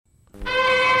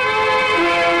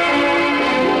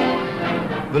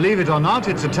Believe it or not,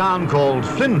 it's a town called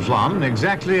Flin Flon,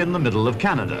 exactly in the middle of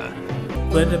Canada.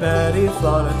 Flin-a-matty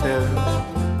Flonatin,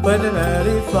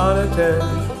 Flin-a-matty Flonatin,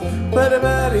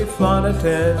 Flin-a-matty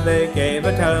Flonatin, they gave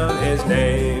a town his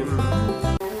name.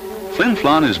 Flin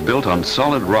Flon is built on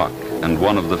solid rock, and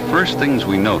one of the first things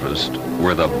we noticed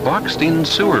were the boxed-in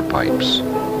sewer pipes.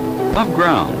 Above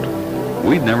ground,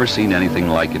 we'd never seen anything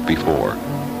like it before.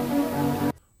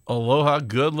 Aloha,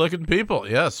 good-looking people.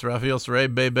 Yes, Raphael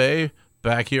Saray Bebe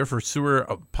back here for Sewer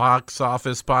Box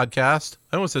Office Podcast.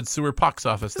 I almost said Sewer Box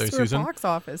Office there, Sewer Susan. Box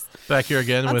Office. Back here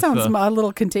again That with sounds a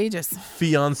little contagious.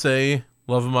 fiance,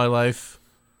 love of my life.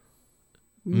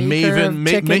 Maker of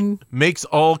chicken. Makes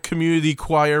all community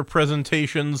choir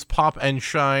presentations pop and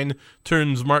shine,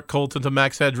 turns Mark Colt into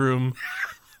Max Headroom.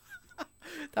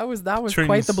 That was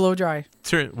quite the blow dry.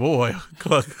 Boy.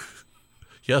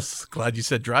 Yes, glad you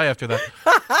said dry after that.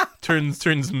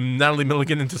 turns Natalie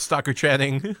Milligan into Stalker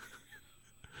Channing.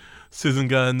 Susan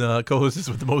Gunn, co-hostess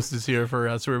with the most, is here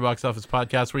for Sewer Box Office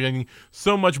Podcast. We're getting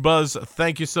so much buzz.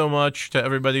 Thank you so much to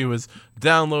everybody who is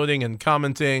downloading and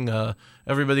commenting.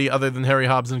 Everybody other than Harry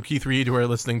Hobbs and Keith Reed who are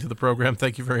listening to the program,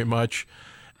 thank you very much.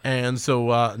 And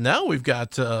so now we've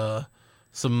got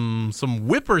some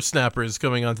whippersnappers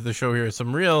coming onto the show here.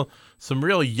 Some real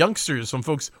youngsters, some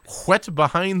folks wet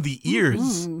behind the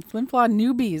ears. Flin Flon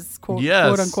newbies, quote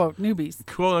unquote newbies.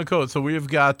 Quote unquote. So we've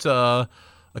got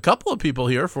a couple of people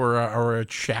here for our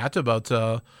chat about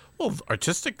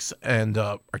artistics and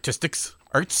artsy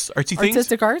things.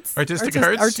 Artistic arts,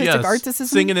 yes. Artisticism.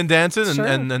 Singing and dancing Sure.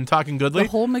 and talking goodly. The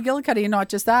whole McGillicuddy, not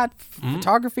just that.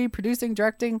 Photography, producing,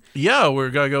 directing. Yeah, we're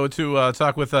going to go to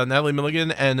talk with Natalie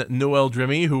Milligan and Noel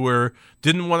Drimmy, who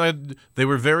they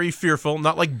were very fearful,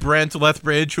 not like Brent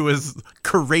Lethbridge, who is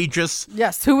courageous.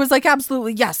 Yes, who was like,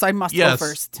 absolutely, yes, I must go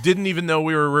first. Didn't even know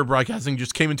we were broadcasting,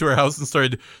 just came into our house and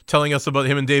started telling us about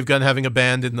him and Dave Gunn having a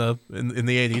band in the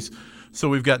 80s. So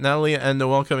we've got Natalie and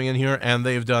Noel coming in here, and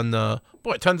they've done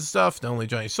tons of stuff. Not only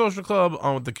Johnny Social Club,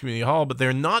 on with the community hall, but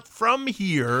they're not from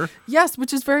here. Yes,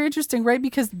 which is very interesting, right?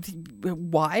 Because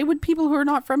why would people who are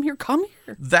not from here come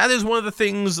here? That is one of the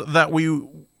things that that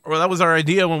was our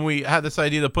idea when we had this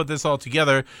idea to put this all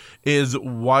together, is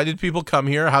why did people come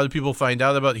here? How did people find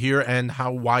out about here? And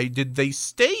why did they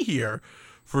stay here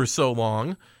for so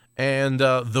long? And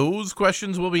those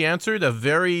questions will be answered. A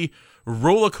very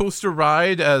roller coaster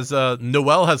ride, as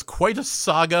Noel has quite a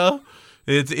saga.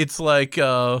 It's like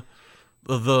the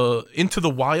Into the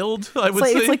Wild, I would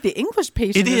say. It's like The English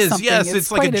Patient. It is, something. yes.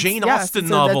 It's like a Jane Austen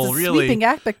novel, it's a really. Sweeping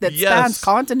epic that spans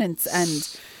continents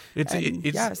and.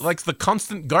 It's like the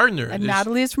Constant Gardener. And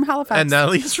Natalie is from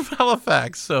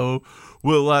Halifax. So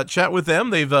we'll chat with them.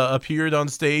 They've appeared on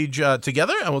stage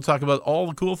together, and we'll talk about all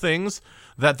the cool things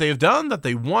that they've done, that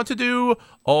they want to do,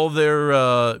 all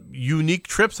their unique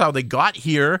trips, how they got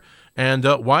here, and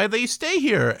why they stay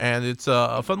here. And it's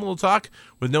a fun little talk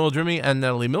with Noel Drimmy and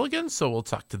Natalie Milligan, so we'll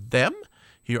talk to them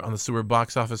here on the Sewer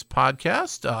Box Office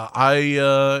Podcast.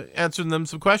 I answered them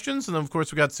some questions, and then, of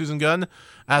course, we got Susan Gunn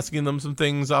asking them some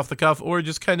things off the cuff, or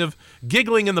just kind of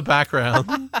giggling in the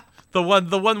background. the one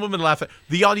woman laughing.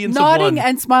 The audience nodding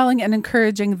and smiling and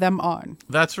encouraging them on.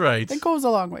 That's right. It goes a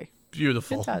long way.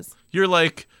 Beautiful. It does. You're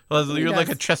like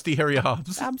a chesty Harry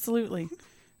Hobbs. Absolutely.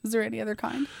 Is there any other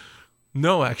kind?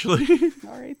 No, actually.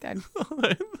 All right, then.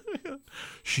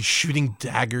 She's shooting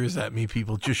daggers at me,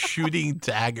 people. Just shooting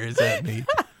daggers at me.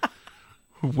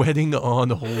 Wedding on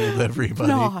hold, everybody.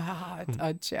 Not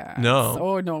a chance. No.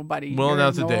 Oh, no, buddy. We'll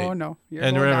announce a date. No.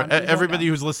 And remember, everybody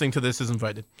who's listening to this is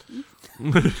invited.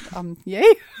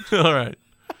 Yay. All right.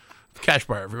 Cash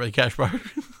bar, everybody. Cash bar.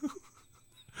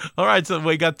 All right, so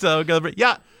we got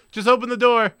yeah, just open the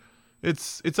door.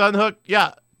 It's unhooked.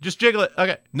 Yeah, just jiggle it.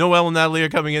 Okay. Noel and Natalie are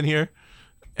coming in here.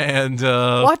 And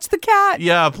watch the cat.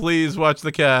 Yeah, please watch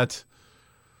the cat.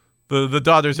 The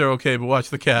daughters are okay, but watch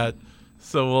the cat.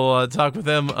 So we'll talk with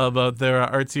them about their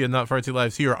artsy and not fartsy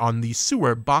lives here on the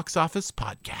Sewer Box Office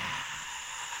Podcast.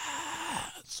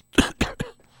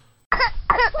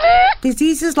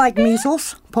 Diseases like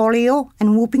measles, polio,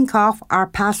 and whooping cough are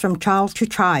passed from child to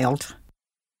child.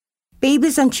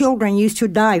 Babies and children used to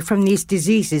die from these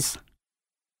diseases.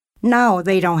 Now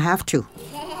they don't have to.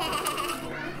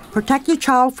 Protect your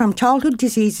child from childhood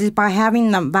diseases by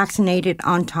having them vaccinated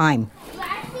on time.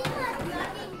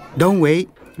 Don't wait.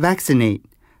 Vaccinate.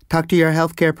 Talk to your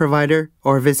healthcare provider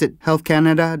or visit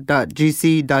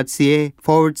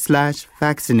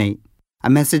healthcanada.gc.ca/vaccinate. A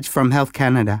message from Health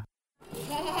Canada.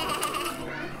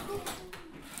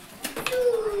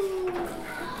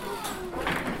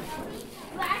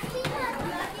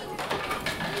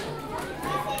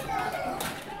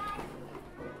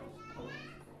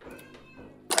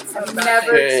 I've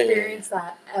never experienced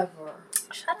that ever.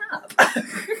 Shut up.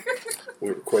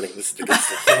 We're recording this to get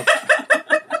stuff.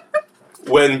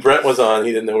 When Brent was on,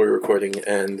 he didn't know we were recording,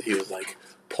 and he was like,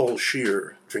 Paul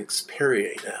Scheer drinks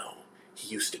Perrier now. He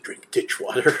used to drink ditch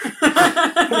water.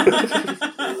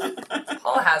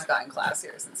 Paul has gotten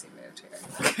classier since he moved here.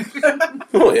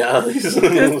 Oh, yeah.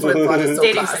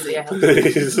 Dating Cynthia.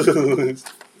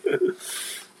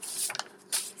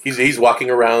 He's walking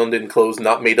around in clothes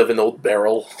not made of an old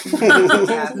barrel.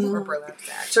 Yeah, or burlap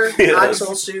sacks. Or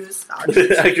actual shoes.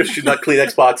 Actual shoes, not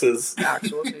Kleenex boxes.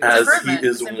 Actual shoes. As he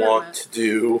is wont to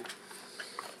do.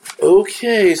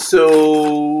 Okay,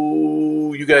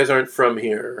 so you guys aren't from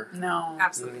here. No.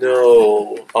 Absolutely.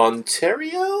 No.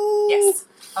 Ontario? Yes.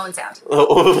 Owen Sound.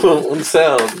 Oh, Owen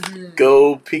Sound. Mm-hmm.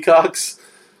 Go Peacocks.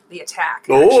 The Attack.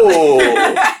 Oh,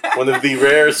 one of the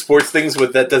rare sports things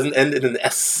that doesn't end in an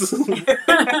S.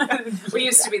 We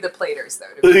used to be the Platers, though.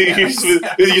 It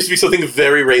used to be something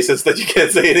very racist that you can't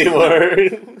say anymore.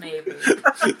 Maybe.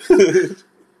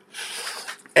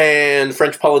 And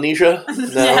French Polynesia? No,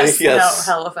 yes. No,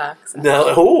 Halifax.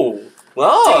 No.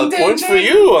 Oh, Ding, points ding, for ding.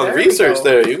 you on There we research go.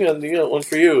 there. You got one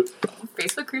for you.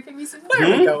 Facebook creeping me soon?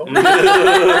 There we go.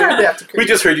 We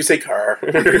just heard you say car.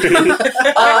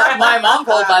 My mom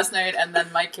called last night, and then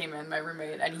Mike came in, my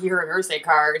roommate, and he heard her say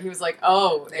car, and he was like,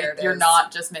 "Oh, There it you're is.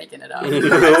 not just making it up.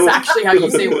 That's actually how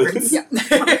you say words." Yeah.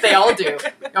 They all do.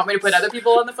 You want me to put other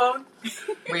people on the phone?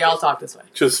 We all talk this way.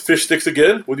 Just fish sticks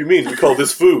again? What do you mean? We call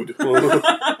this food.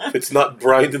 If it's not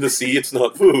brined in the sea, it's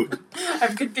not food.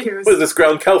 I'm confused. What is this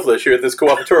ground cowfish here at this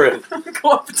co-operatorium?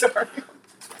 Co-operatorium.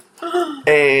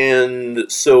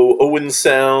 And so Owen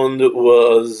Sound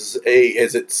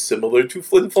is it similar to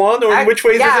Flin Flon, or in which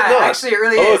ways is it not? Actually, it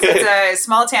really is. It's a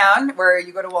small town where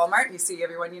you go to Walmart, you see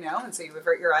everyone you know, and so you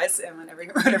avert your eyes whenever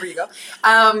you go.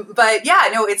 But yeah,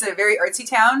 no, it's a very artsy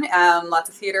town. Lots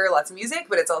of theater, lots of music,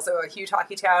 but it's also a huge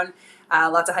hockey town.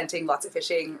 Lots of hunting, lots of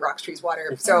fishing, rocks, trees,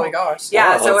 water. So, oh my gosh.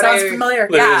 Yeah, Wow. so what Sounds familiar.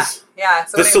 Yeah, yeah.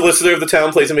 So The solicitor of the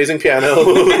town plays amazing piano.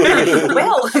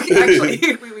 well,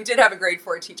 actually, we did have a grade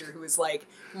 4 teacher who was like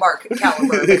Mark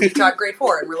caliber, but he taught grade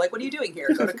 4, and we're like, "What are you doing here?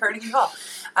 Go to Carnegie Hall."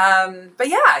 But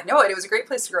yeah, no, it was a great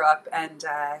place to grow up, and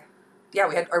yeah,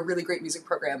 we had a really great music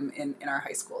program in our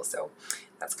high school, so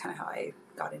that's kind of how I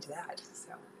got into that.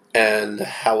 So. And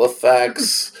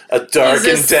Halifax, a dark Is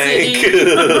a and dank.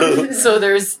 city. So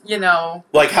there's,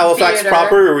 Like Halifax theater.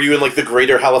 proper, or were you in like the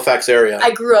greater Halifax area?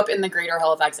 I grew up in the greater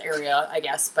Halifax area, I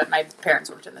guess, but my parents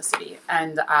worked in the city,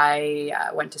 and I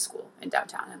went to school in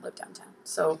downtown and lived downtown.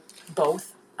 So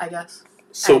both, I guess.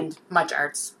 So and much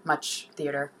arts, much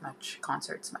theater, much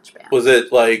concerts, much band. was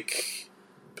it like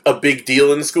a big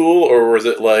deal in school, or was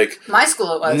it like My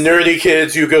school it was. nerdy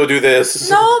kids, you go do this?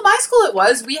 No, my school it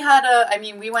was. We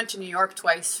went to New York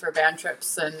twice for band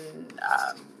trips, and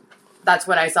that's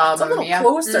when I saw It's a Mamma little Mia.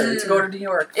 closer to go to New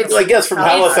York. It's- I guess from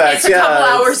Halifax, It's a couple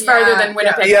hours farther than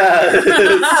Winnipeg. Yeah.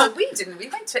 No, we didn't. We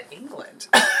went to England.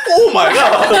 Oh my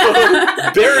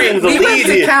god! Burying the we lead. went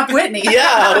to Camp Whitney.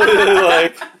 Yeah,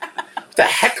 like the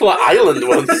Hecla Island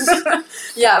ones.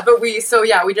 Yeah, but we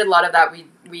did a lot of that. We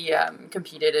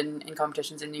competed in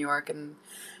competitions in New York, and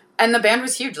the band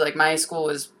was huge. Like my school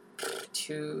was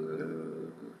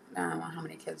how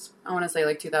many kids? I want to say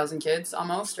like 2,000 kids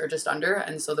almost, or just under.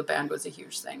 And so the band was a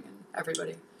huge thing, and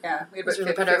everybody. Yeah, we had was about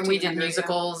really better. And we did 1,500,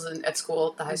 musicals and at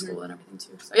school, at the high school, and everything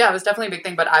too. So yeah, it was definitely a big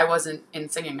thing. But I wasn't in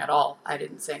singing at all. I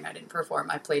didn't sing. I didn't perform.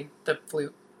 I played the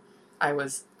flute. I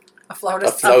was a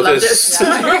flautist. A flautist.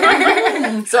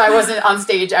 Yeah. So I wasn't on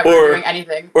stage ever doing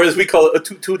anything. Or as we call it, a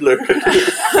toodler.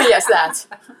 Yes, that.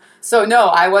 So no,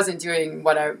 I wasn't doing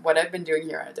what I've been doing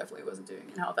here. I definitely wasn't doing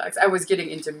in Halifax. I was getting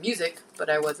into music, but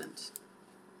I wasn't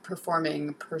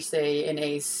performing per se in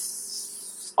a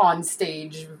on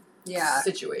stage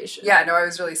situation. Yeah, no, I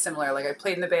was really similar. Like I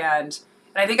played in the band,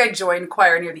 and I think I joined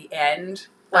choir near the end.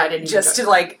 I didn't just to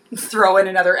like throw in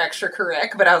another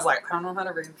extracurricular, but I was like, I don't know how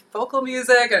to read vocal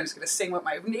music. And I'm just going to sing what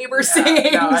my neighbor's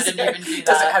singing. No, I didn't even do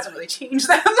that. It hasn't really changed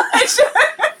that much.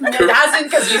 It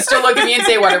hasn't, because you still look at me and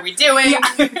say, "What are we doing?"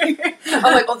 Yeah. I'm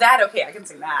like, okay, I can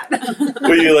sing that.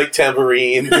 Were you like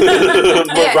tambourine?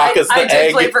 Maracas I the did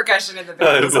egg. play percussion in the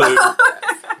band as well.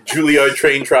 Juilliard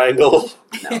train triangle.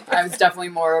 No, I was definitely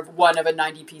more of one of a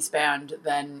 90-piece band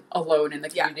than alone in the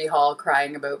community hall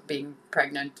crying about being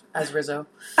pregnant as Rizzo.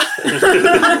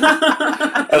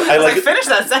 I like finish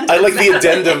that sentence. I like the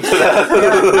addendum to that.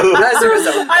 As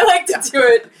Rizzo. I like to do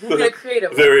it in a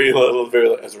creative way. Very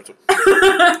as Rizzo.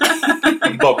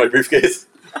 Bought my briefcase.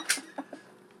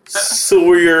 So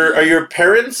are your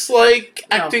parents like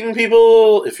acting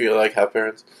people? If you like have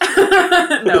parents.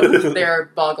 No, they're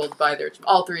boggled by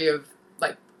all three of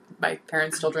my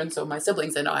parents' children, so my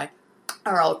siblings and I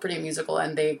are all pretty musical,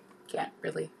 and they can't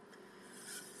really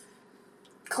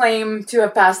claim to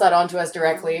have passed that on to us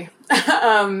directly.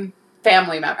 Other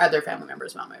family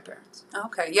members, not my parents.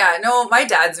 Okay, yeah, no, my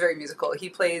dad's very musical. He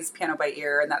plays piano by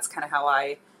ear, and that's kind of how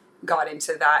I got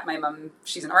into that. My mom,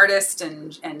 she's an artist,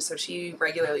 and so she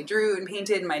regularly drew and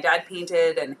painted, and my dad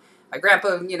painted, and my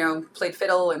grandpa, played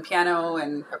fiddle and piano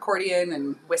and accordion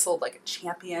and whistled like a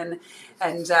champion.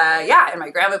 And and my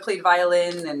grandma played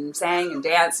violin and sang and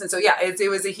danced. And so, it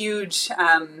was a huge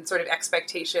sort of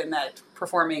expectation that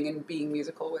performing and being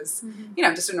musical was,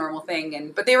 just a normal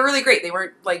thing. But they were really great. They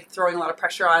weren't like throwing a lot of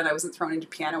pressure on. I wasn't thrown into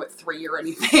piano at 3 or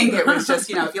anything. It was just,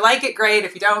 if you like it, great.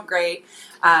 If you don't, great.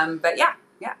 But yeah,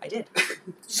 I did.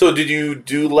 So did you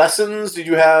do lessons? Did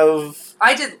you have...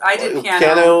 I did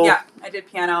piano. Yeah, I did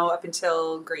piano up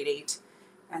until grade 8.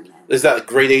 And then... Is that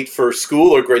grade 8 for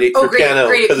school or grade 8 for piano?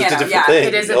 Grade 8 piano, it's a different thing.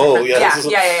 It is a different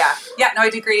thing. Yeah. No, I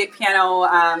did grade 8 piano,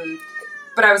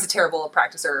 but I was a terrible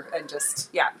practicer and just,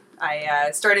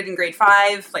 I started in grade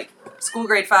 5, like school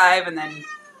grade 5, and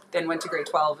then went to grade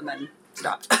 12 and then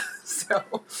stopped.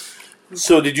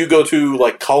 So did you go to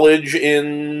like college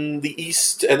in the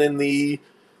east and in the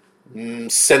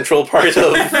central part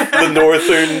of the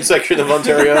northern section of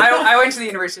Ontario? I went to the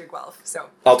University of Guelph, so...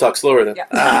 I'll talk slower then. Yeah.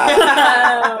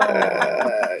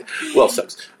 Guelph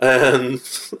sucks.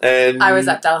 And I was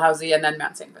at Dalhousie and then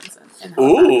Mount St. Vincent in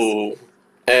Halifax. Ooh.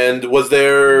 And were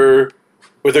there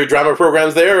drama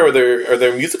programs there, or are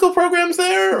there musical programs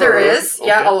there? There is,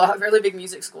 okay. A really big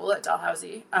music school at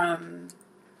Dalhousie,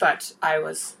 but I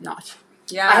was not.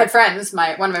 Yeah, I had friends.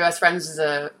 One of my best friends is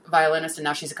a violinist, and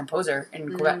now she's a composer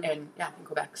in Quebec. In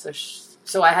Quebec.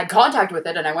 So I had contact with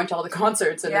it, and I went to all the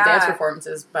concerts and the dance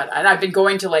performances. And I've been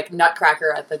going to like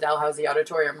Nutcracker at the Dalhousie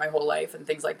Auditorium my whole life and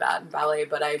things like that, and ballet.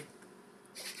 But I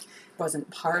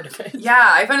wasn't part of it. Yeah,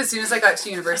 I found as soon as I got to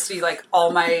university, like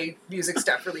all my music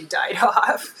stuff really died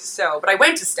off. But I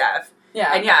went to Steph.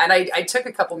 Yeah, and I took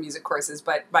a couple music courses,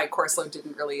 but my course load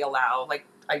didn't really allow. Like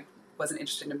I wasn't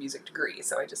interested in a music degree,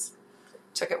 so I just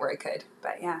took it where I could.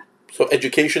 But yeah. So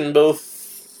education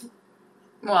both.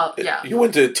 Well, yeah. You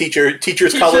went to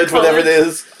teachers college, whatever it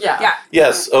is. Yeah.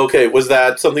 Yes. Okay. Was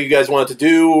that something you guys wanted to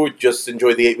do? Or just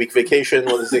enjoy the 8-week vacation?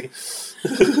 What is it?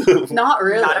 Not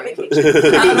really. Not a vacation.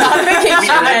 Not a vacation.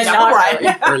 And not really.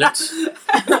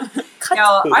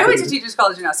 No, I went to teachers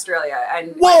college in Australia,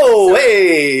 and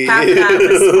hey! Half of that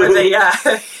was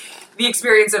for the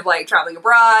experience of like traveling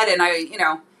abroad, and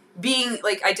being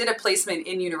like, I did a placement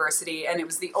in university, and it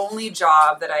was the only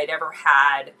job that I'd ever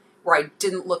had where I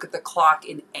didn't look at the clock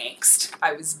in angst.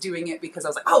 I was doing it because I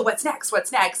was like, oh, what's next?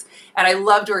 And I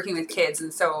loved working with kids,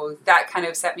 and so that kind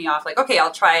of set me off like, okay,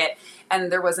 I'll try it. And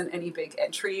there wasn't any big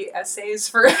entry essays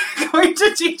for going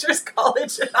to teachers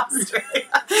college in Australia.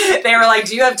 They were like,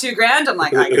 do you have $2,000? I'm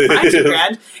like, I can find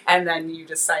 $2,000. And then you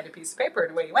just signed a piece of paper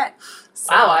and away you went.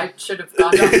 So, wow, I should have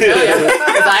gone to Australia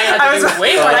because I had to do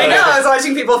way more. I know, I was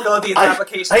watching people fill out these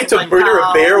applications. I had to murder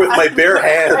a bear with my bare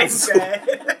hands.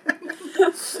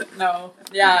 No,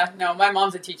 my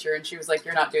mom's a teacher, and she was like,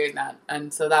 you're not doing that.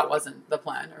 And so that wasn't the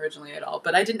plan originally at all.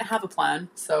 But I didn't have a plan,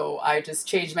 so I just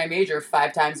changed my major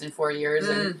 5 times in 4 years.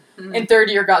 And in third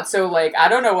year got so like, I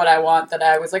don't know what I want, that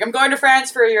I was like, I'm going to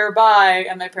France for a year, bye.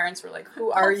 And my parents were like,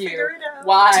 who are you?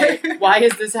 Why? Why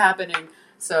is this happening?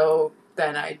 So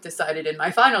then I decided in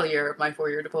my final year of my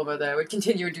 4-year diploma that I would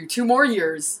continue and do 2 more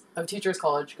years of teachers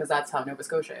college, because that's how Nova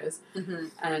Scotia is.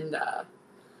 And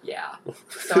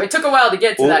so it took a while to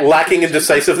get to that. Lacking in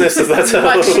decisiveness, is that so?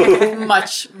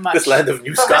 much. This land of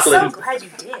New Scotland. I'm so glad you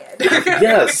did.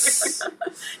 Yes.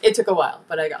 It took a while,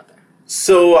 but I got there.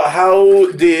 So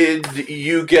how did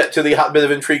you get to the hotbed of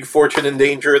intrigue, fortune, and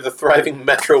danger, the thriving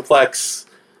Metroplex,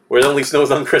 where it only snows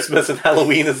on Christmas and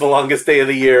Halloween is the longest day of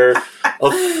the year,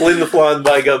 of Flin Flon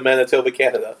by Manitoba,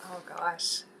 Canada? Oh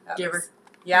gosh.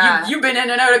 Yeah. You've been in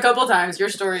and out a couple times. Your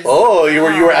stories. Oh, you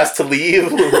were asked to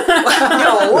leave?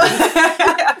 No.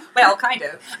 Well, kind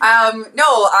of. No,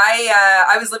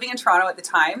 I was living in Toronto at the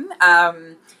time,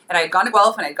 and I had gone to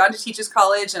Guelph, and I had gone to teachers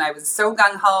college, and I was so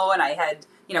gung-ho, and I had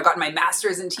gotten my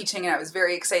master's in teaching, and I was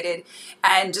very excited,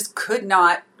 and just could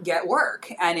not get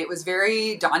work. And it was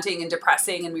very daunting and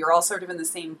depressing, and we were all sort of in the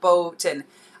same boat, and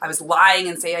I was lying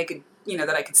and saying I could,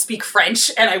 that I could speak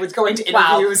French, and I was going to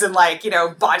interviews and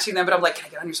botching them, but I'm like, can I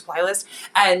get on your supply list?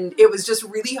 And it was just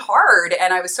really hard,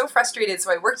 and I was so frustrated.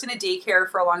 So I worked in a daycare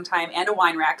for a long time and a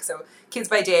wine rack, so kids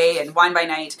by day and wine by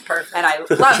night. Perfect. And I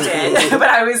loved it, but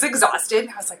I was exhausted.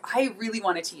 I was like, I really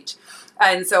want to teach.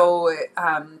 And so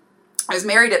I was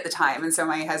married at the time, and so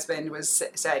my husband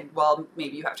said, well,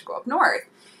 maybe you have to go up north.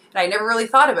 And I never really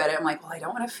thought about it. I'm like, well, I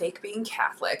don't want to fake being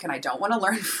Catholic and I don't want to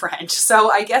learn French. So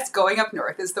I guess going up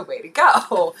north is the way to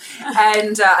go.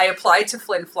 And I applied to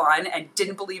Flin Flon and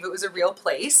didn't believe it was a real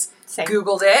place. Same.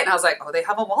 Googled it and I was like, oh, they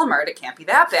have a Walmart. It can't be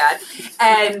that bad.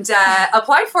 And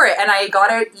applied for it. And I got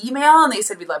an email and they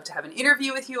said, we'd love to have an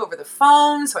interview with you over the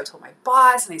phone. So I told my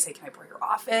boss and they said, can I borrow your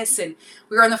office? And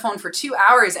we were on the phone for 2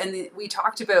 hours and we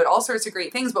talked about all sorts of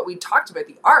great things, but we talked about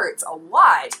the arts a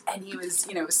lot. And he was,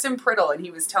 you know, Sim Priddle, and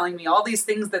he was telling me all these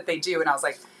things that they do. And I was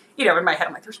like, you know, in my head,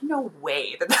 I'm like, there's no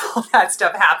way that all that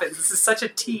stuff happens. This is such a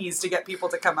tease to get people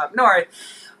to come up north.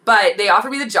 But they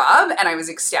offered me the job and I was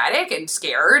ecstatic and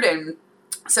scared. And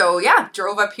so, yeah,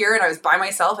 drove up here and I was by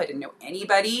myself. I didn't know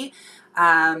anybody.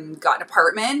 Got an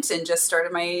apartment and just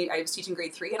started I was teaching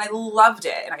grade 3 and I loved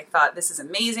it. And I thought, this is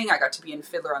amazing. I got to be in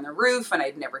Fiddler on the Roof and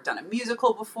I'd never done a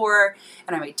musical before.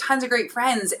 And I made tons of great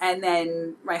friends. And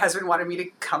then my husband wanted me to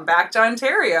come back to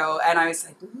Ontario. And I was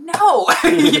like, no.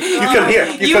 You come here.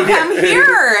 You come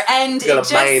here. And you it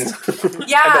just,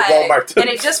 yeah. And the Walmart. And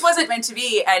it just wasn't meant to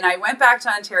be. And I went back to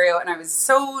Ontario and I was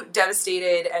so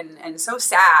devastated and so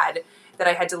sad that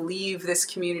I had to leave this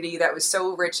community that was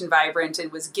so rich and vibrant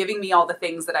and was giving me all the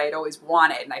things that I had always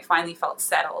wanted. And I finally felt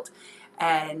settled.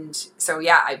 And so,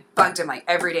 yeah, I bugged him like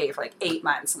every day for like 8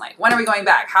 months. I'm like, when are we going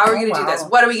back? How are we going to do this?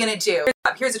 What are we going to do?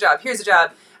 Here's a job. Here's a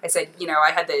job. I said, you know,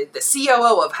 I had the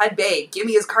COO of Hudbay give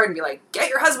me his card and be like, get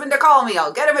your husband to call me.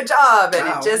 I'll get him a job. And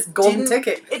it just golden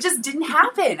ticket. It just didn't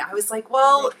happen. I was like,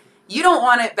 well, you don't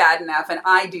want it bad enough and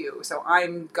I do. So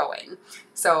I'm going.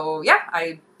 So, yeah,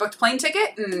 I booked a plane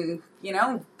ticket and, you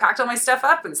know, packed all my stuff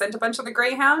up and sent a bunch on the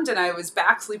Greyhound, and I was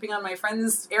back sleeping on my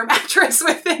friend's air mattress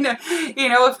within,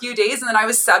 a few days, and then I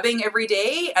was subbing every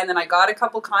day, and then I got a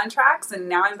couple contracts, and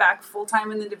now I'm back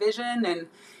full-time in the division, and,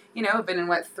 you know, I've been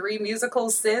in, 3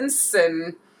 musicals since,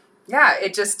 and, yeah,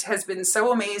 it just has been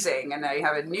so amazing, and I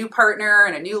have a new partner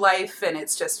and a new life, and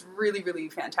it's just really, really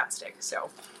fantastic, so...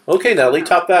 Okay, Natalie,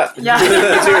 top that. Yeah.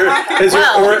 Is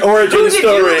your origin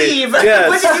story. Who did you leave? Yes.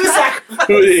 What did you sacrifice?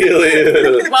 Who did you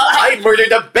leave? Well, I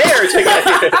murdered a bear to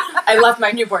get here. I left my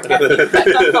newborn nephew.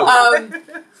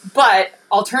 But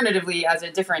alternatively, as a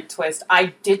different twist,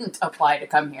 I didn't apply to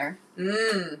come here.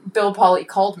 Bill Pauly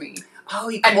called me. Oh,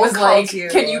 he and was like, you.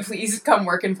 Can you please come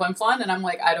work in Flin Flon? And I'm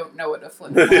like, I don't know what a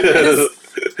Flin Flon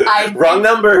is. Wrong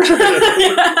number.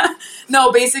 No,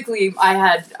 basically,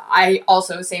 I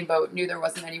also, same boat, knew there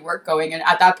wasn't any work going. And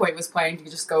at that point was planning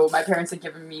to just go. My parents had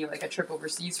given me a trip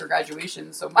overseas for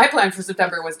graduation. So my plan for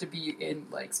September was to be in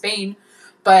Spain.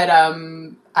 But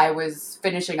I was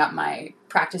finishing up my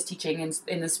practice teaching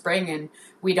in the spring, and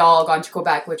we'd all gone to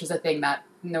Quebec, which is a thing that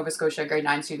Nova Scotia grade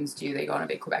 9 students do. They go on a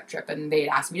big Quebec trip, and they'd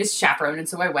asked me to chaperone, and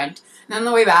so I went. And on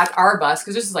the way back, our bus,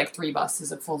 because this is 3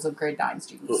 buses full of grade 9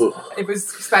 students. It was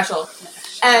special.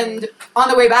 And on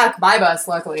the way back, my bus,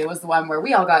 luckily, was the one where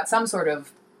we all got some sort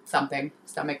of something,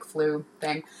 stomach flu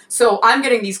thing. So I'm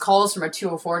getting these calls from a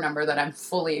 204 number that I'm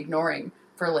fully ignoring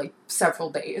for several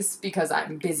days because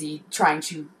I'm busy trying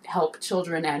to help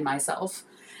children and myself.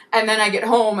 And then I get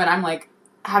home and I'm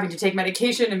having to take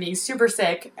medication and being super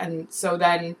sick. And so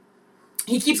then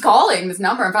he keeps calling this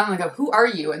number. I'm finally who are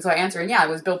you? And so I answer, and yeah, it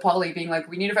was Bill Pauly being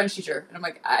we need a French teacher. And I'm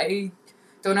like, I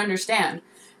don't understand.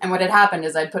 And what had happened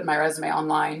is I'd put my resume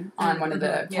online on one of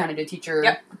the Canada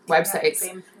Teacher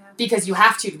websites because you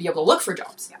have to be able to look for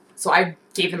jobs. Yeah. So I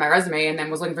gave them my resume and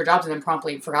then was looking for jobs and then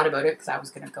promptly forgot about it because I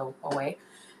was going to go away.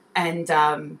 And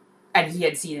he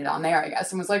had seen it on there, I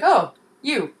guess, and was like, oh,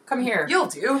 you, come here. You'll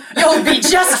do. You'll be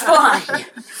just fine.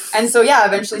 And so, yeah,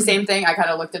 eventually same thing. I kind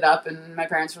of looked it up and my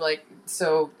parents were like,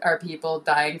 so are people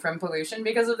dying from pollution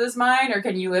because of this mine, or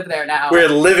can you live there now? We're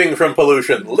living from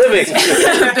pollution. Living!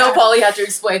 Bill Pauly had to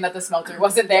explain that the smelter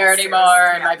wasn't there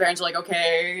anymore, and my parents were like,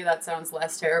 okay, that sounds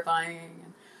less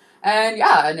terrifying. And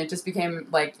yeah, and it just became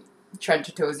Trent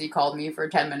Totosi called me for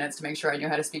 10 minutes to make sure I knew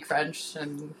how to speak French,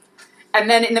 and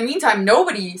then in the meantime,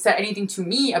 nobody said anything to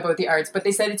me about the arts, but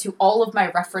they said it to all of my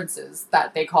references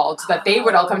that they called, so that they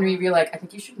would all come to me and be like, I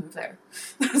think you should move there.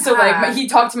 So he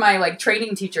talked to my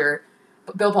training teacher.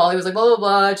 Bill Pauly was like, blah, blah,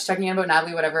 blah, just checking in about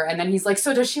Natalie, whatever. And then he's like,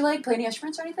 so does she play any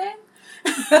instruments or anything?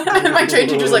 And my training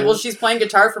teacher's like, well, she's playing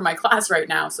guitar for my class right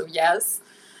now, so yes.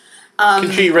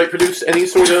 Can she produce any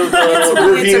sort of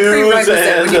It's a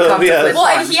prerequisite when you come to Flin Flon. Well,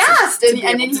 and he asked, and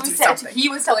then he he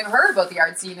was telling her about the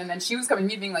art scene, and then she was coming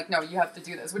to me being like, no, you have to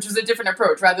do this, which was a different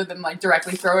approach. Rather than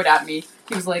directly throw it at me,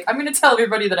 he was like, I'm going to tell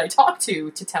everybody that I talked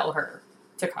to tell her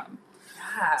to come.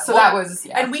 Yeah. So that was,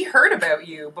 yeah. And we heard about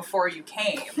you before you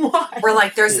came. Why? We're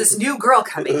like, there's this new girl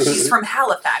coming. She's from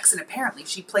Halifax, and apparently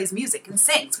she plays music and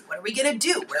sings. What are we going to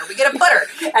do? Where are we going to put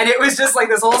her? And it was just like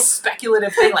this whole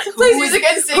speculative thing. Like, Plays music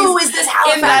and sings. who is this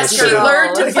Halifax In that she girl?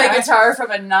 learned to play Yeah. guitar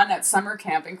from a nun at summer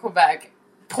camp in Quebec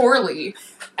poorly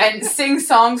and sing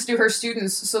songs to her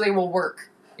students so they will work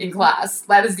in class.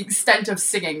 That is the extent of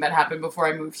singing that happened before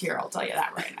I moved here, I'll tell you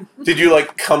that right now. Did you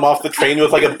like come off the train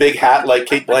with like a big hat like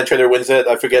Kate Blanchett or Winslet,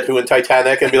 I forget who in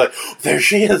Titanic, and be like, there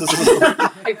she is?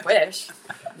 I wish.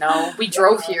 No, we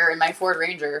drove here in my Ford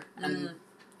Ranger, and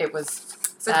it was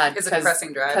sad. It's a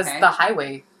depressing drive, Because hey? the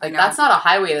highway, like, No. that's not a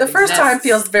highway that The first time exists.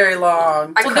 feels very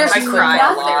long. I Well, cry- there's I cry a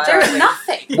nothing. lot. There's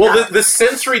nothing. Well, the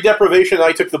sensory deprivation,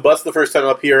 I took the bus the first time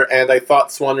up here, and I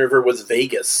thought Swan River was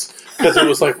Vegas. Because it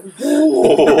was like,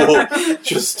 whoa,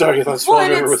 just starting on Swan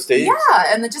River with stage.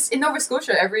 Yeah, and just in Nova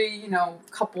Scotia, every,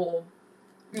 couple,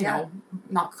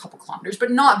 not a couple kilometers, but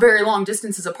not very long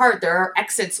distances apart, there are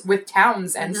exits with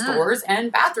towns and stores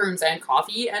and bathrooms and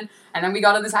coffee, and then we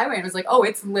got on this highway and it was like, oh,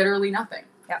 it's literally nothing.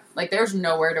 Yeah. Like, there's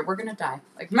nowhere we're gonna die.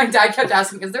 Like, my dad kept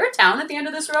asking, is there a town at the end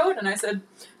of this road? And I said,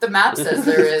 the map says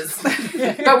there is.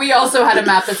 But we also had a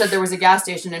map that said there was a gas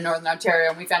station in Northern Ontario,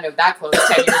 and we found out that closed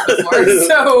 10 years before.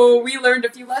 So we learned a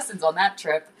few lessons on that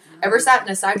trip. Ever sat in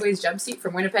a sideways jump seat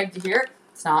from Winnipeg to here?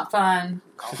 It's not fun.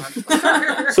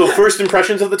 So first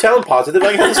impressions of the town, positive,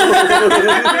 I guess.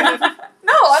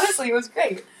 No, honestly, it was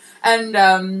great.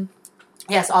 And,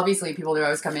 yes, obviously people knew I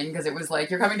was coming because it was like,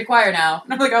 you're coming to choir now.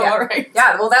 And I'm like, oh, Yeah. all right.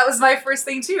 Yeah, well, that was my first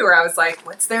thing, too, where I was like,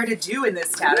 what's there to do in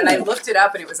this town? And I looked it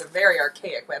up, and it was a very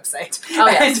archaic website. Oh,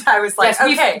 yes. And I was like,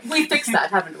 Yes, okay. we fixed that,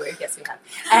 haven't we? Yes, we have.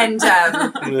 And,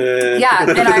 yeah,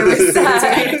 and I was,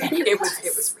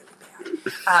 it was really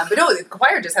bad. But no, the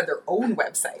choir just had their own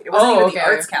website. It wasn't even the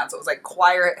Arts Council. It was like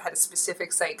choir had a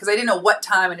specific site, because I didn't know what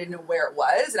time, I didn't know where it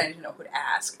was, and I didn't know who to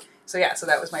ask. So yeah, so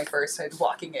that was my first time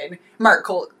walking in. Mark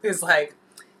Colt is like,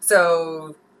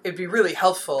 so it'd be really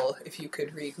helpful if you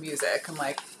could read music. I'm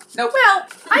like, no, well,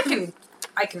 I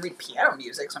can read piano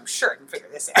music, so I'm sure I can figure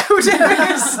this out.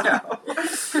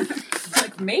 So,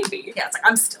 Like, maybe. yeah, it's like,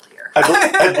 I'm still here.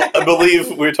 I believe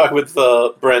we were talking with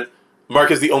Brent. Mark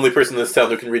is the only person in this town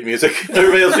who can read music.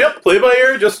 Everybody else, yep, play by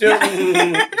ear, just,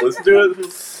 listen to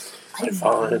it.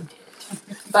 Fine.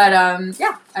 But,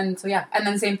 and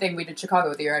then same thing, we did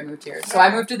Chicago the year I moved here. So I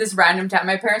moved to this random town.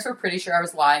 My parents were pretty sure I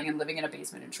was lying and living in a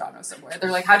basement in Toronto somewhere.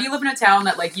 They're like, how do you live in a town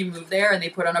that, like, you move there and they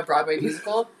put on a Broadway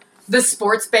musical? The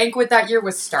sports banquet that year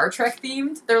was Star Trek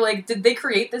themed. They're like, did they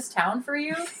create this town for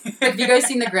you? Have you guys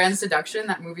seen The Grand Seduction,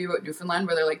 that movie about Newfoundland,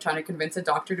 where they're like trying to convince a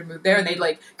doctor to move there, and they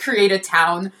like create a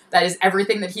town that is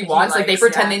everything that he wants. Like, they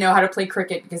pretend they know how to play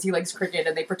cricket because he likes cricket,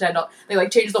 and they pretend they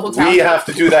like change the whole town. We have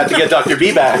to do that to get Dr.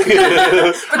 B back. We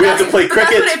have to play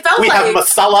cricket. That's what it felt We have like.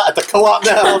 masala at the co-op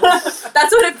now.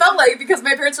 That's what it felt like, because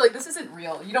my parents were like, this isn't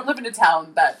real. You don't live in a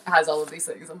town that has all of these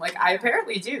things. I'm like, I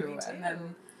apparently do.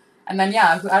 And then,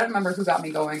 yeah, I don't remember who got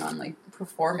me going on, like,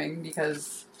 performing,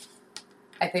 because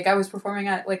I think I was performing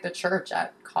at, like, the church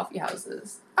at coffee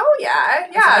houses. Oh, yeah,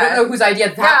 yeah. So I don't know whose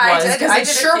idea that was, because I it did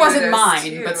a sure few wasn't of those, mine,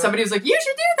 too. but somebody was like, you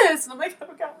should do this! And I'm like,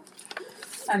 oh, God.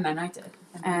 And then I did.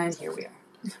 And here we are.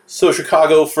 So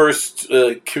Chicago, first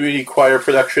community choir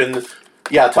production.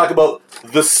 Yeah, talk about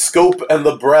the scope and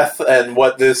the breadth and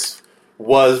what this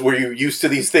was. Were you used to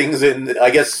these things? And I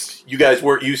guess you guys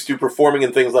weren't used to performing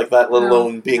and things like that, let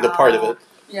alone being a part of it.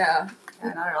 Yeah.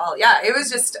 Yeah, not at all. Yeah, it was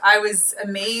just, I was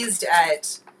amazed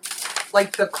at,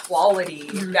 like, the quality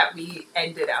that we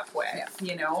ended up with,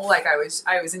 you know? Like, I was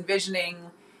envisioning,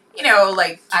 you know,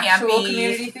 like, Actual campy...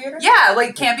 community theater? Yeah,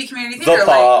 like, campy community The theater.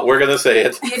 paw, we're going to say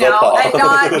it. You The know, paw. and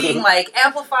not being, like,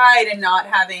 amplified and not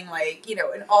having, like, you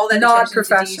know, and all that Not attention to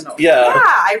professional. detail. Yeah. Yeah,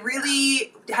 I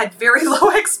really had very low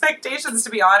expectations,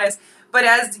 to be honest. But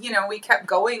as, you know, we kept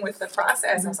going with the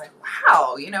process, I was like,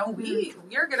 wow, you know, we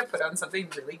are going to put on something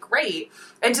really great.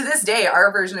 And to this day,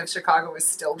 our version of Chicago is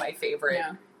still my favorite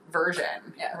version,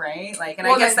 right? Like, and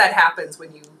Well, I guess that happens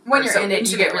when when are you're so in it,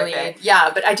 you intimate get with really it.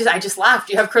 but I just laughed.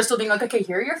 You have Crystal being like, okay,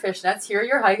 here are your fishnets, here are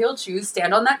your high-heeled shoes,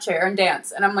 stand on that chair and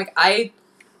dance. And I'm like,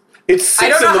 It's 6 I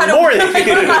don't in know the morning. I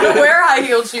don't know how to wear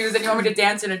high-heeled shoes, and you want me to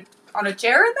dance on a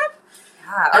chair in them?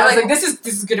 Yeah, And I was like, like,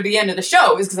 this is going to be the end of the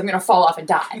show, is because I'm going to fall off and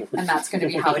die, and that's going to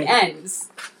be how it ends.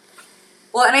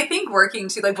 well, and I think working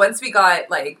too, like, once we got,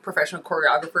 like, professional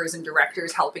choreographers and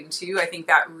directors helping too, I think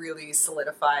that really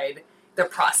solidified the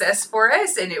process for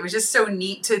us, and it was just so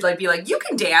neat to, like, be like, you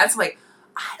can dance. I'm like,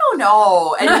 I don't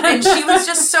know. And she was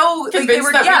just so, like, they Convinced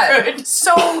were, that we could.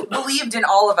 so believed in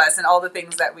all of us and all the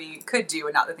things that we could do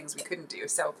and not the things we couldn't do.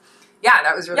 So, Yeah,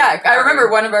 that was really I empowering. remember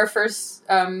one of our first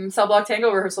Cell Block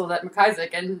Tango rehearsals at McIsaac,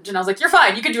 and Janelle's like, "You're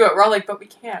fine, you can do it." We're all like, "But we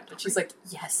can't." And she's like,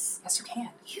 "Yes, Yes, you can.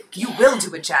 You will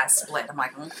do a jazz split. I'm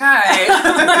like, okay.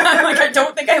 like, I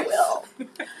don't think I will.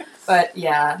 But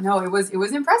yeah, no, it was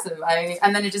impressive.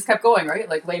 And then it just kept going, right?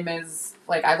 Like Les Mis,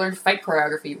 like I learned fight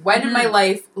choreography. When in my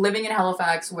life, living in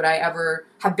Halifax, would I ever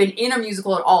have been in a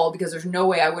musical at all? Because there's no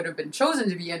way I would have been chosen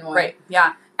to be in one. Right,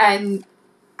 yeah. And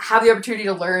have the opportunity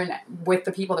to learn with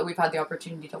the people that we've had the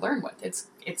opportunity to learn with.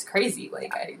 It's crazy.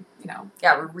 Like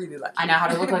Yeah, we're really lucky. I know how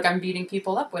to look like I'm beating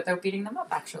people up without beating them up,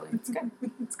 actually. It's good.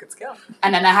 It's a good skill.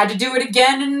 And then I had to do it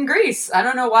again in Greece. I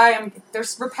don't know why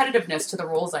there's repetitiveness to the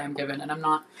roles I am given, and I'm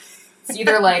not. It's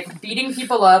either like beating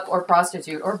people up or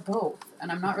prostitute or both,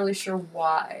 and I'm not really sure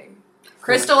why.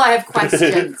 Crystal, I have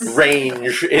questions.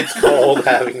 Range. It's called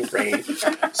having range.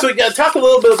 So yeah, talk a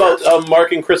little bit about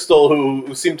Mark and Crystal,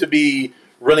 who seem to be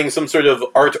running some sort of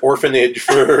art orphanage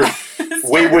for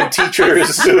wayward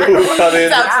teachers who come in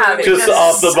just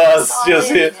off the bus.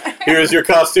 Just here's your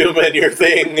costume and your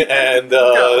thing, and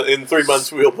in 3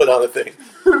 months we'll put on a thing.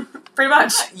 Pretty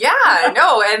much. Yeah,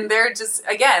 no, and they're just,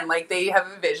 again, like they have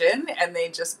a vision and they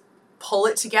just pull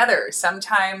it together.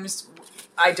 Sometimes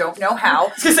I don't know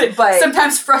how, but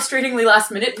sometimes frustratingly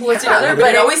last minute pull it together,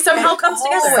 but it always somehow comes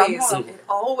together. It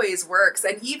always works.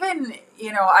 And even,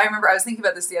 I remember I was thinking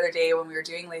about this the other day when we were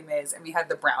doing Les Mis and we had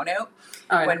the brownout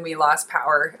when we lost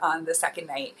power on the second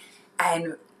night.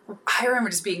 And I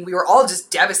remember we were all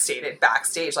just devastated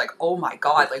backstage, like, oh my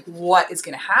God, like what is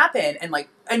going to happen?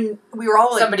 And we were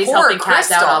all like, somebody's poor helping Kat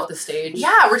Crystal. down off the stage.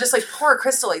 Yeah, we're just like, poor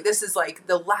Crystal, like this is like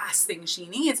the last thing she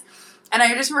needs. And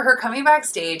I just remember her coming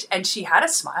backstage and she had a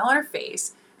smile on her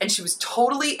face and she was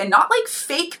totally, and not like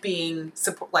fake being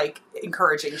like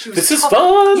encouraging. She was this is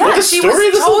fun. Yeah, what a she story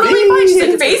was this totally will fine. be. She's like,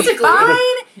 it's Basically. gonna be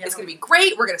fine. It's gonna be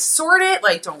great. We're gonna sort it.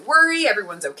 Like, don't worry.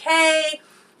 Everyone's okay.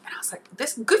 And I was like,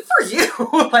 this good for you.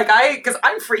 Because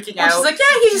I'm freaking out. She's like,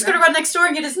 yeah, he's just going to run next door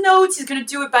and get his notes. He's going to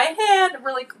do it by hand. And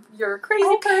we're like, you're a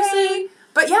crazy person.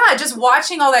 But yeah, just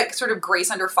watching all that sort of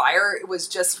grace under fire, it was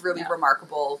just really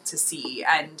remarkable to see.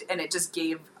 And it just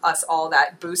gave us all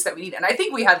that boost that we need. And I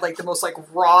think we had like the most like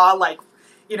raw, like,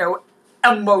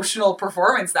 emotional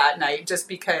performance that night just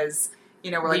because,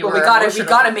 we're like, we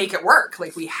gotta make it work.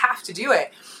 Like we have to do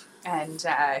it. And,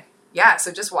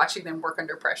 so just watching them work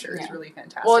under pressure is really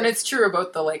fantastic. Well, and it's true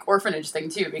about the like orphanage thing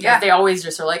too, because they always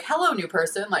just are like, "Hello, new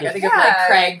person." Like I think of like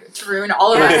Craig, Tarun,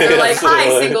 all of us are like,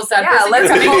 "Hi, single sad person. You're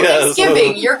coming to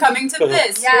Thanksgiving. You're coming to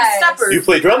this. Here's supper." You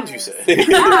play drums, you say?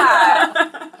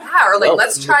 Or like,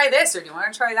 let's try this, or do you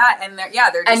want to try that? And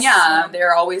they're just,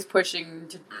 they're always pushing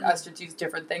us to do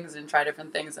different things and try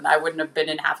different things. And I wouldn't have been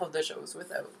in half of the shows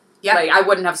without. Yeah, like I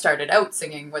wouldn't have started out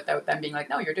singing without them being like,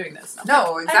 "No, you're doing this."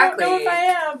 No, exactly. I don't know if I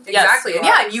am. Exactly.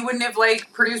 Yes, and you wouldn't have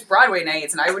like produced Broadway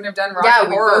nights, and I wouldn't have done rock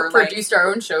and horror. Yeah, we both produced our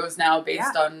own shows now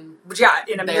based on. Yeah,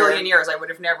 in a million years, I would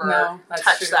have never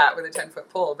touched that with a 10-foot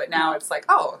pole. But now it's like,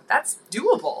 oh, that's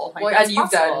doable. Like, and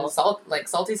you've done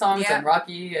salty songs and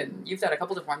Rocky, and you've done a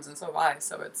couple different ones, and so have I.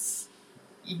 So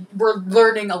we're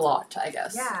learning a lot, I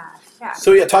guess. Yeah.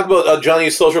 So talk about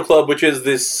Johnny's Social Club, which is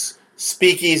this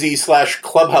speakeasy /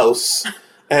 clubhouse.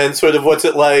 And sort of what's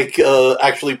it like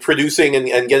actually producing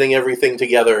and getting everything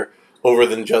together over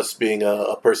than just being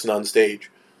a person on stage?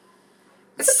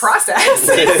 It's a process.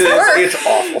 It's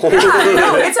awful.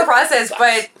 It's a process.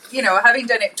 But, having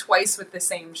done it twice with the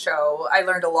same show, I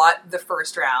learned a lot the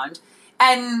first round.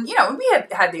 And, we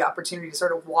had the opportunity to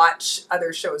sort of watch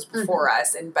other shows before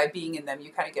us. And by being in them,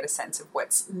 you kind of get a sense of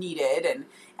what's needed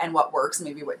and what works and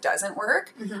maybe what doesn't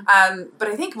work. But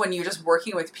I think when you're just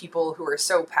working with people who are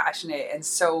so passionate and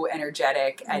so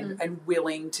energetic and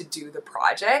willing to do the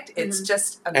project, it's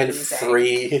just amazing. And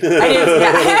free. Lots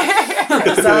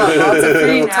of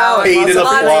free now. Paid in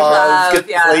applause.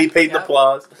 Paid in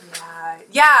applause.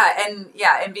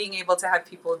 And being able to have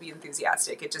people be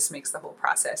enthusiastic, it just makes the whole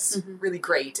process really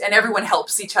great. And everyone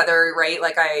helps each other, right?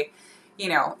 Like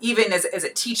even as a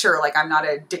teacher, like I'm not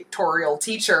a dictatorial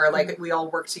teacher, like we all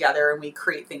work together and we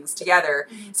create things together.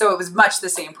 So it was much the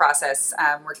same process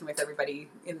working with everybody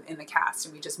in the cast,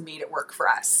 and we just made it work for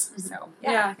us. So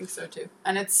I think so too.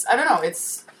 And I don't know,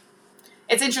 it's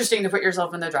interesting to put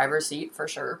yourself in the driver's seat for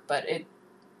sure, but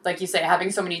like you say,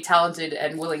 having so many talented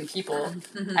and willing people.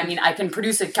 I mean, I can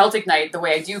produce a Celtic night the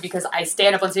way I do because I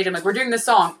stand up on stage, I'm like, we're doing this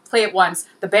song, play it once.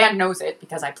 The band knows it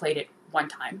because I played it one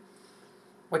time,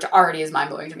 which already is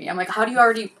mind-blowing to me. I'm like, how do you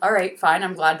already, all right, fine,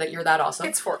 I'm glad that you're that awesome.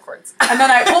 It's 4 chords. And then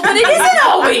but it isn't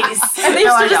always. And they're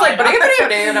still just like,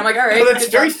 and I'm like, all right. But it's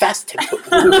very fast tempo.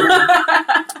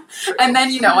 And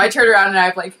then, I turn around and I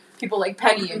have like people like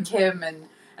Penny and Kim and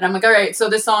And I'm like, all right, so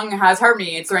this song has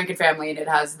harmony. It's the Rankin Family, and it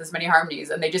has this many harmonies.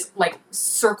 And they just like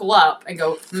circle up and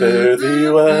go. Fare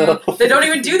thee well. They don't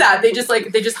even do that. They just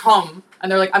hum,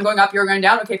 and they're like, I'm going up, you're going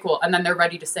down. Okay, cool. And then they're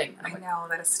ready to sing. And I'm I like, know,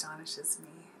 that astonishes me.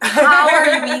 how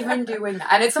are you even doing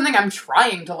that? And it's something I'm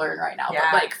trying to learn right now. Yeah.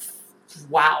 But like,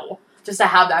 wow, just to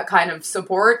have that kind of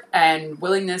support and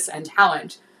willingness and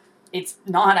talent. It's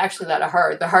not actually that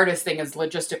hard. The hardest thing is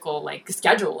logistical, like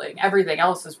scheduling. Everything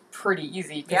else is pretty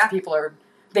easy because people are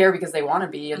there because they want to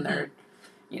be and they're,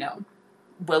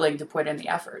 willing to put in the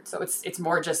effort. So it's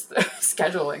more just the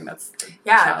scheduling that's the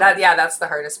challenge. That's the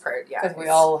hardest part. Yeah, Because we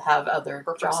all have other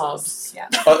jobs. Yeah.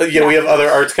 We have other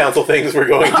arts council things we're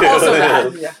going to. Also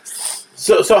that, yeah.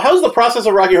 So how's the process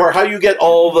of Rocky Horror? How do you get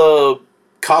all the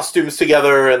costumes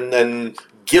together and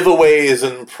giveaways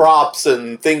and props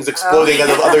and things exploding out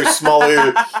of other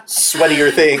smaller,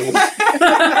 sweatier things?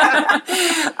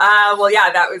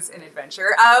 That was an adventure.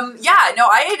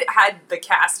 I had the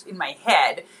cast in my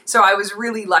head, so I was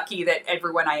really lucky that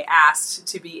everyone I asked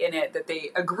to be in it, that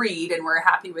they agreed and were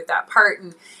happy with that part.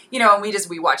 And, and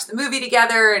we watched the movie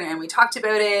together and we talked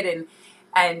about it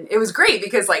and it was great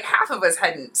because like half of us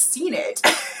hadn't seen it.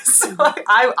 So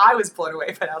I was blown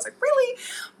away, but I was like, really?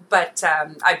 But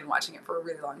I've been watching it for a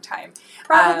really long time.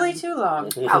 Probably too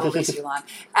long. Probably too long.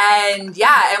 And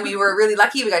and we were really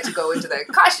lucky. We got to go into the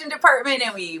costume department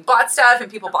and we bought stuff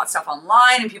and people bought stuff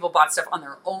online and people bought stuff on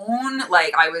their own.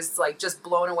 Like I was like just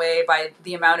blown away by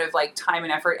the amount of like time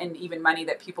and effort and even money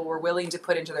that people were willing to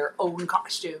put into their own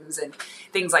costumes and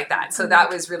things like that. So that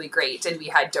was really great. And we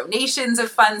had donations of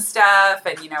fun stuff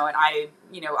and, and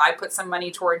I put some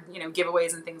money toward,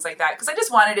 giveaways and things like that because I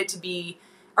just wanted it to be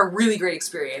a really great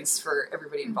experience for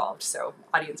everybody involved, so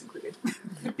audience included.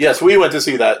 Yes, we went to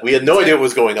see that. We had no idea what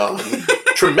was going on.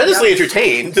 Tremendously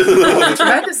entertained.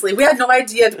 Tremendously. We had no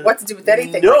idea what to do with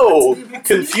anything. No,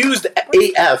 confused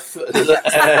AF.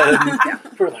 And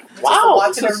we're like, wow,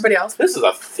 watching everybody else. This is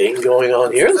a thing going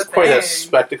on here. This is quite a thing.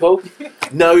 spectacle.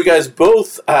 Now you guys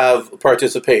both have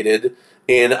participated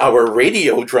in our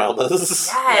radio dramas.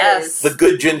 Yes. The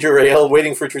Good Ginger Ale,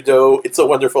 Waiting for Trudeau, It's a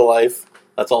Wonderful Life.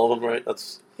 That's all of them, right?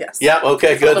 Yes. Yeah,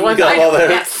 okay, good. the We ones got I them all know, there.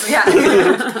 Yes.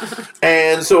 Yeah.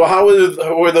 And so how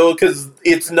were those, because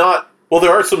it's not, well,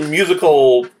 there are some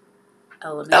musical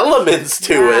elements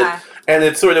to Yeah. it, and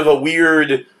it's sort of a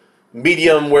weird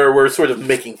medium where we're sort of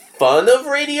making fun of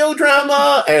radio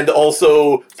drama and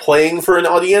also playing for an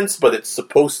audience, but it's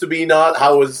supposed to be not.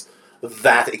 How was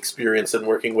that experience in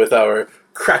working with our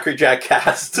Crackerjack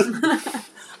cast?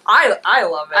 I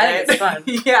love it. I think it's fun.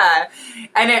 Yeah,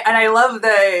 and I love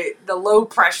the low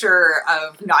pressure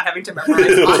of not having to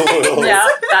memorize lines. Yeah,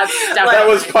 that's definitely. That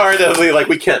was part of the,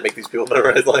 we can't make these people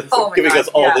memorize lines. Oh my giving God, us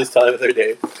all yeah. this time of their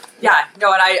day. Yeah,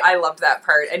 no, and I loved that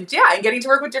part, and and getting to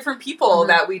work with different people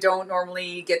that we don't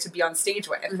normally get to be on stage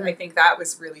with. I think that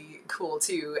was really cool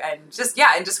too, and just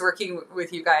working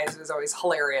with you guys was always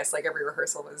hilarious. Like every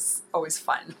rehearsal was always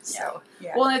fun. So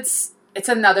yeah. Well, it's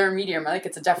another medium, like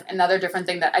it's another different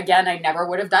thing that again I never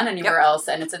would have done anywhere else,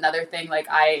 and it's another thing like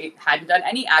I hadn't done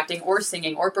any acting or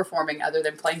singing or performing other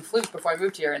than playing flute before I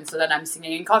moved here, and so then I'm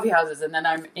singing in coffee houses, and then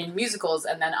I'm in musicals,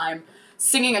 and then I'm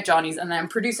singing at Johnny's, and then I'm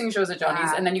producing shows at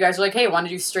Johnny's, and then you guys are like, hey, want to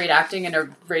do straight acting in a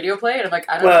radio play? And I'm like,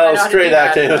 I don't know how to straight do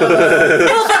that. acting. Well,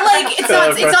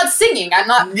 but it's not singing. I'm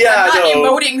not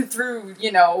emoting through,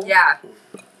 Yeah,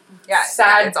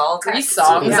 sad it's all Grease text.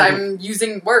 songs. Yeah. I'm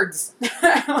using words.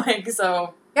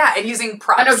 So. Yeah, and using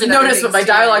props. I don't know if you and other noticed, but things my too.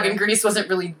 dialogue in Greece wasn't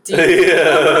really deep.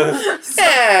 Yeah.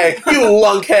 Hey, you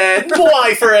lunkhead!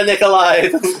 Why for a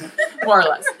Nikolai? More or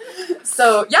less.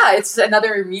 So, yeah, it's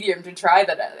another medium to try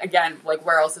that. Again,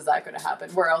 where else is that going to happen?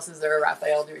 Where else is there a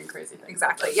Raphael doing crazy things?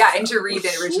 Exactly. Yeah, and to read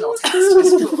the original text was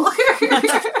cool.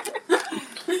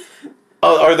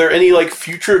 Are there any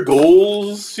future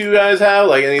goals you guys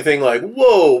have? Anything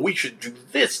whoa, we should do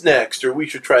this next, or we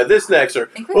should try this next, or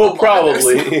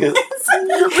probably.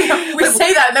 We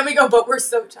say that and then we go, but we're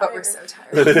so tired.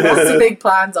 That's the big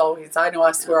plans always. I know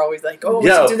us, we're always like, we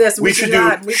should do this, we should do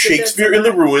that. Shakespeare in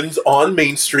the Ruins on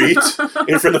Main Street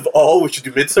in front of all. We should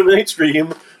do Midsummer Night's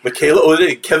Dream. Michaela Oda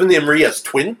and Kevin Imrie as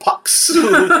twin pucks.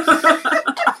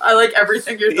 I like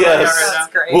everything you're doing right now. That's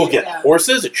great. We'll get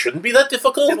horses. It shouldn't be that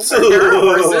difficult. There are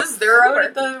horses. They're out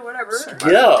at the whatever.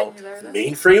 Yeah.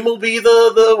 Mainframe will be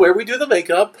the where we do the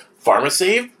makeup.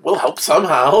 PharmaSave will help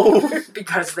somehow.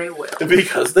 Because they will.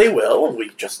 Because they will.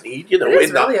 We just need, It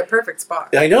is really a perfect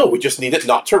spot. I know. We just need it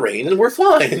not to rain and we're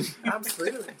fine.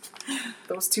 Absolutely.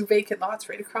 Those two vacant lots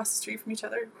right across the street from each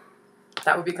other.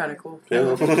 That would be kind of cool.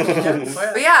 Yeah.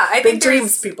 But yeah, I Big think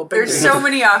dreams, people. Big there's dreams. so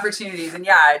many opportunities, and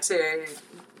to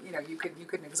you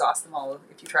couldn't exhaust them all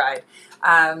if you tried.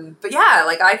 But yeah,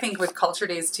 like I think with Culture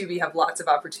Days too, we have lots of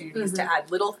opportunities to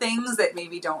add little things that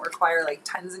maybe don't require like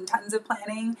tons and tons of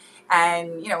planning.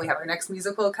 And, we have our next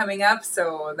musical coming up,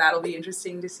 so that'll be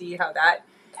interesting to see how that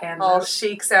all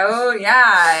shakes out.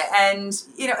 Yeah. And,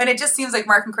 and it just seems like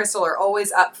Mark and Crystal are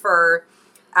always up for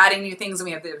adding new things. And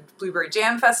we have the Blueberry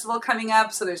Jam Festival coming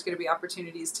up, so there's going to be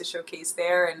opportunities to showcase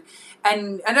there.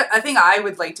 And I think I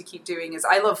would like to keep doing is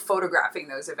I love photographing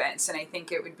those events. And I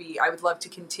think I would love to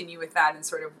continue with that and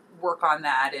sort of work on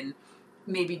that and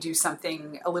maybe do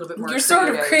something a little bit more. You're sort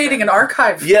of creating an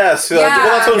archive. Yes, well,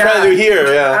 that's what I'm trying to do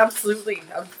here. Yeah, absolutely,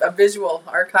 a visual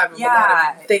archive of a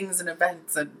lot of things and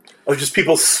events and. Oh, just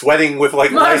people sweating with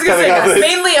like lights coming out.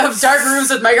 Mainly of dark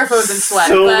rooms with microphones and sweat.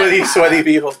 So many sweaty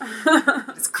people.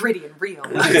 It's gritty and real.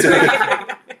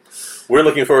 We're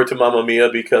looking forward to Mamma Mia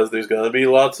because there's going to be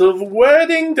lots of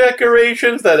wedding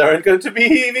decorations that aren't going to be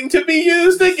needing to be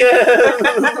used again.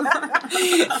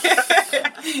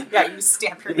 Yeah, you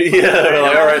stamp your name. Yeah, we're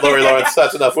like, all right, Lori Lawrence,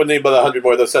 that's enough. We need about 100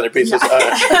 more of those centerpieces.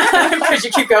 Because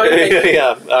you keep going.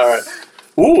 Yeah, all right.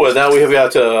 Ooh, and now we have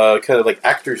got kind of like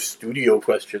actor studio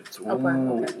questions.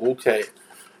 Ooh, okay.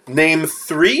 Name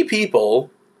 3 people,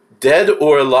 dead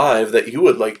or alive, that you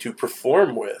would like to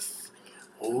perform with.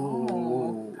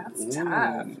 Ooh, that's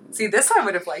tough. See, this I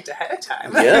would have liked ahead of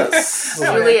time. Yes.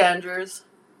 Julie Andrews.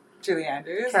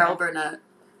 Carol Burnett.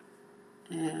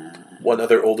 One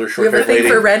other older short-haired lady.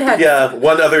 For redhead. Yeah,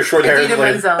 one other short-haired lady.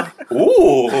 Menzel.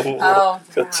 Ooh. Oh,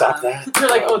 could top that. You're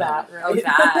like, that. Right? Oh,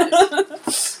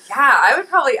 that. Yeah, I would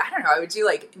probably, I don't know, I would do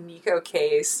like Nico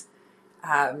Case,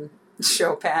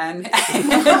 Chopin.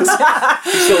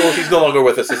 He's no longer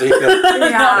with us, is he? No.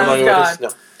 No longer with us?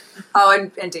 No. Oh,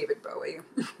 and David Bowie.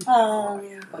 Oh,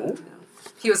 yeah.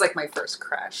 He was like my first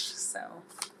crush, so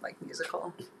like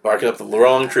musical. Barking up the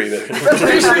wrong tree there. I'm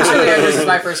pretty sure Julie Andrews is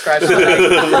my first crush.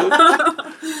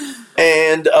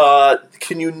 And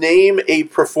can you name a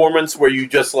performance where you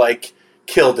just like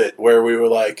killed it, where we were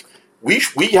like, we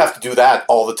have to do that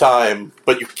all the time,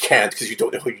 but you can't because you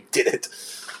don't know how you did it.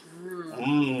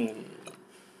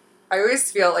 I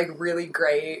always feel like really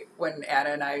great when Anna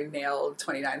and I nailed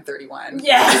 2931.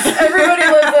 Yes, everybody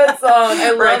loves that song.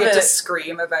 I Where I love get it. to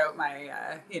scream about my,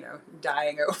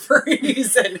 dying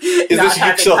ovaries and Is this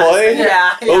Ukulele?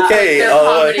 Yeah. Okay.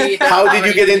 How did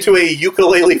you get into a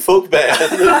ukulele folk band?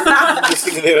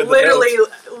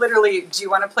 Literally, do you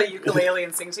want to play ukulele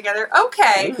and sing together?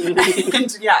 Okay. And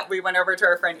we went over to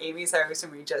our friend Amy's house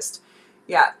and we just.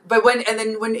 Yeah, but when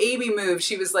Amy moved,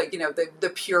 she was like,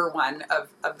 the pure one of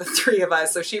the 3 of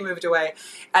us. So she moved away,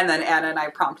 and then Anna and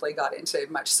I promptly got into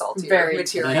much saltier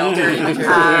material.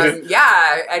 And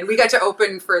we got to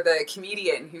open for the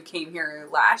comedian who came here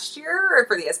last year or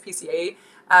for the SPCA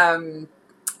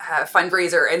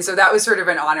fundraiser, and so that was sort of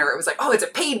an honor. It was like, it's a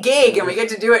paid gig, and we get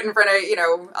to do it in front of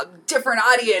a different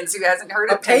audience who hasn't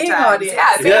heard it 10 times. Audience.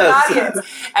 Yeah, paying audience.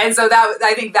 And so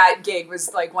I think that gig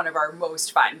was like one of our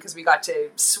most fun because we got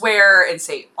to swear and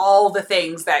say all the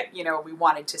things that we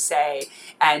wanted to say,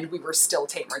 and we were still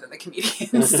tamer than the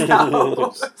comedians. So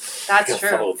that's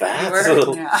true.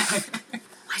 I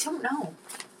don't know.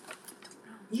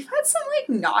 You've had some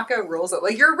knockout rolls.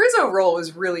 Like your Rizzo roll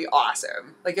was really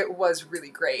awesome. Like it was really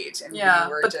great. And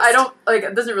but I don't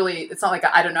it doesn't really. It's not like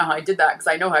I don't know how I did that because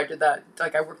I know how I did that.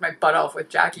 Like I worked my butt off with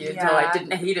Jackie until I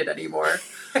didn't hate it anymore.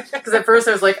 Because at first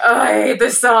I was like, I hate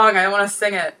this song. I don't want to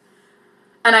sing it.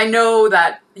 And I know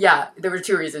that there were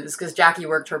 2 reasons. Because Jackie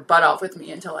worked her butt off with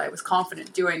me until I was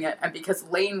confident doing it, and because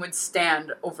Lane would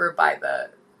stand over by the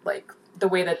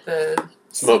way that the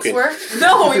smoking.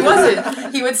 No, he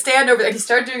wasn't. He would stand over there. He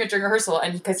started doing it during rehearsal,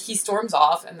 and because he storms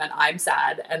off, and then I'm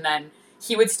sad, and then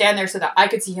he would stand there so that I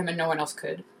could see him and no one else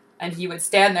could. And he would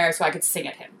stand there so I could sing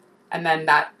at him. And then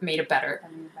that made it better.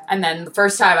 And then the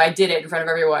first time I did it in front of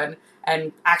everyone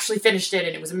and actually finished it,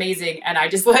 and it was amazing, and I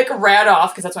just ran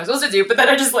off, because that's what I'm supposed to do, but then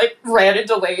I just ran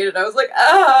into Lane, and I was like,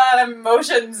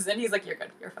 emotions. And he's like, you're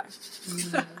good, you're fine.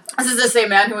 This is the same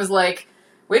man who was like,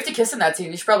 we have to kiss in that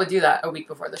scene. You should probably do that a week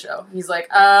before the show. He's like,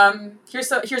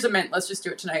 here's a mint. Let's just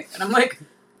do it tonight. And I'm like,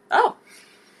 all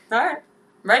right.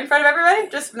 Right in front of everybody?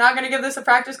 Just not going to give this a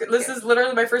practice? This is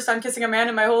literally my first time kissing a man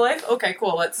in my whole life? Okay,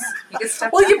 cool. Let's...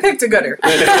 You picked a gooder.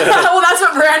 Well, that's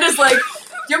what Miranda's like.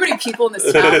 Do you know how many people in this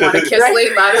town want to kiss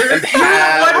Lane Latterhood?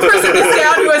 One person in this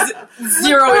town who has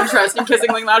 0 interest in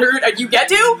kissing Lane Latterhood, and you get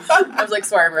to? I was like,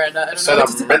 sorry, Miranda. I don't know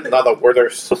what to mint, not a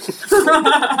worders.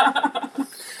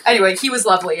 Anyway, he was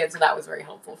lovely, and so that was very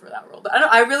helpful for that world.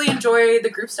 I really enjoy the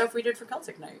group stuff we did for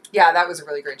Celtic Night. Yeah, that was a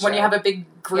really great show. When you have a big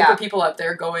group of people out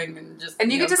there going and just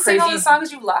and you get to crazy... sing all the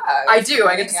songs you love. I do.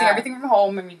 I get to sing everything from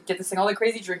home, and we get to sing all the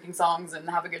crazy drinking songs and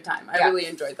have a good time. I really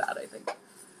enjoyed that, I think.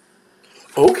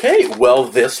 Okay, well,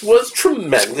 this was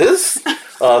tremendous.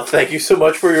 Thank you so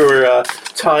much for your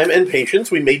time and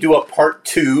patience. We may do a part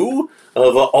 2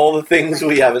 of all the things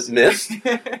we haven't missed,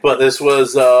 but this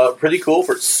was pretty cool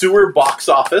for Sewer Box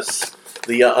Office,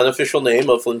 the unofficial name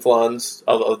of Flin Flon's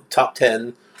of top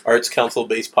 10 Arts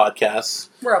Council-based podcasts.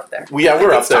 We're up there.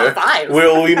 We're up there. Top 5.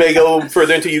 We may go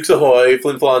further into Ukes Ahoy,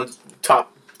 Flin Flon's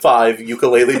top 5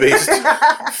 ukulele-based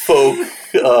folk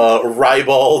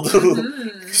ribald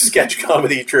sketch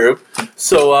comedy troupe.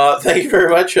 So thank you very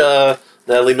much,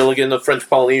 Natalie Milligan of French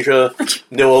Polynesia,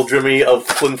 Noel Drimmy of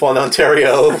Flin Flon,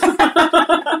 Ontario,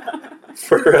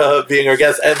 for being our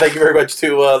guest. And thank you very much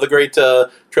to the great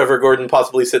Trevor Gordon,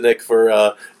 possibly Sitnik,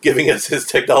 for giving us his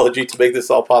technology to make this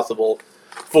all possible.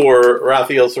 For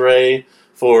Raphael Saray,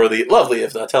 for the lovely,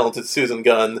 if not talented, Susan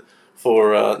Gunn,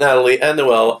 for Natalie and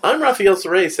Noel, I'm Raphael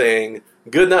Saray saying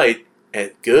good night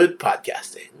and good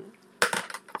podcasting.